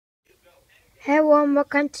Hello and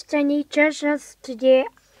welcome to Tiny Treasures. Today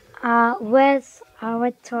with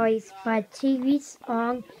our toys for TV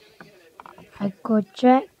song. I go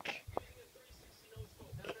check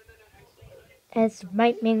is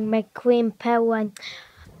making my queen power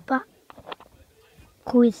but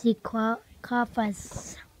cozy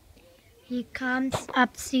covers. Here comes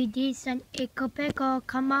Upsy and Iggle Piggle.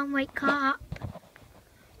 Come on, wake up.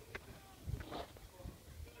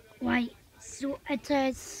 Right, so it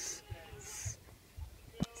is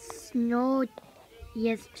snowed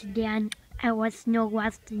yesterday and it was snow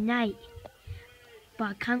last night. But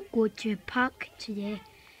I can't go to the park today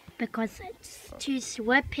because it's too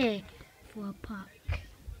slippy for a park.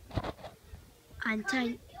 And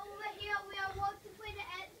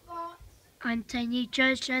Tiny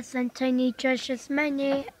Treasures and Tiny Treasures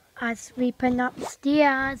Mini are sleeping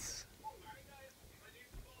upstairs.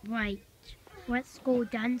 Right, let's go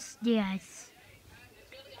downstairs.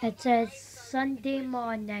 It is Sunday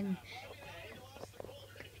morning,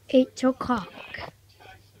 8 o'clock.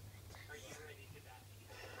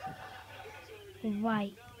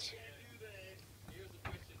 Right.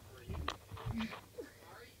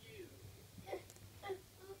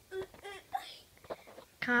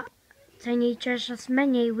 Tiny Treasures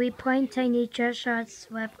Mini, we playing Tiny Treasures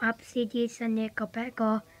with Upsy and Iggle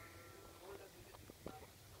Piggle.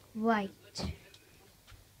 Right.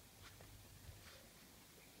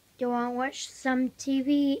 Do you want to watch some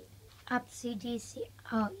TV? Upsy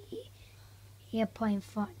oh, you're playing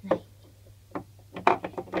Fortnite. Do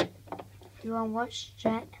you want to watch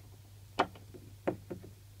that?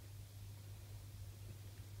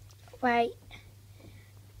 Right.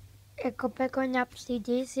 Iggle Piggle and Upsy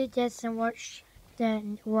doesn't watch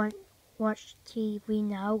TV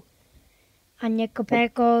now. And Iggle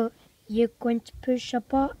Piggle, you're going to push a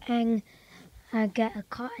button and get a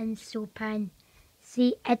cotton soup and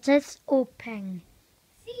see, it is open.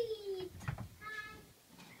 See.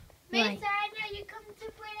 Right. Miss Anna, you come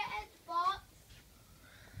to play the Xbox?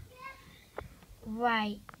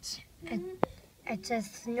 Right. It is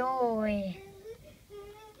snowy.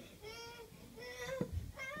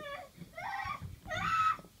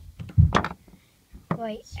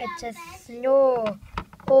 Right, it is snow.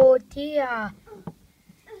 Oh dear.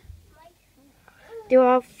 There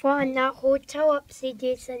are fun at hotel Upsy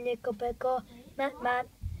and Iggle Piggle. Matt,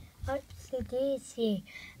 Upsy.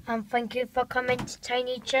 Thank you for coming to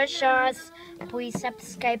Tiny Treasures. Please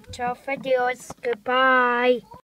subscribe to our videos. Goodbye.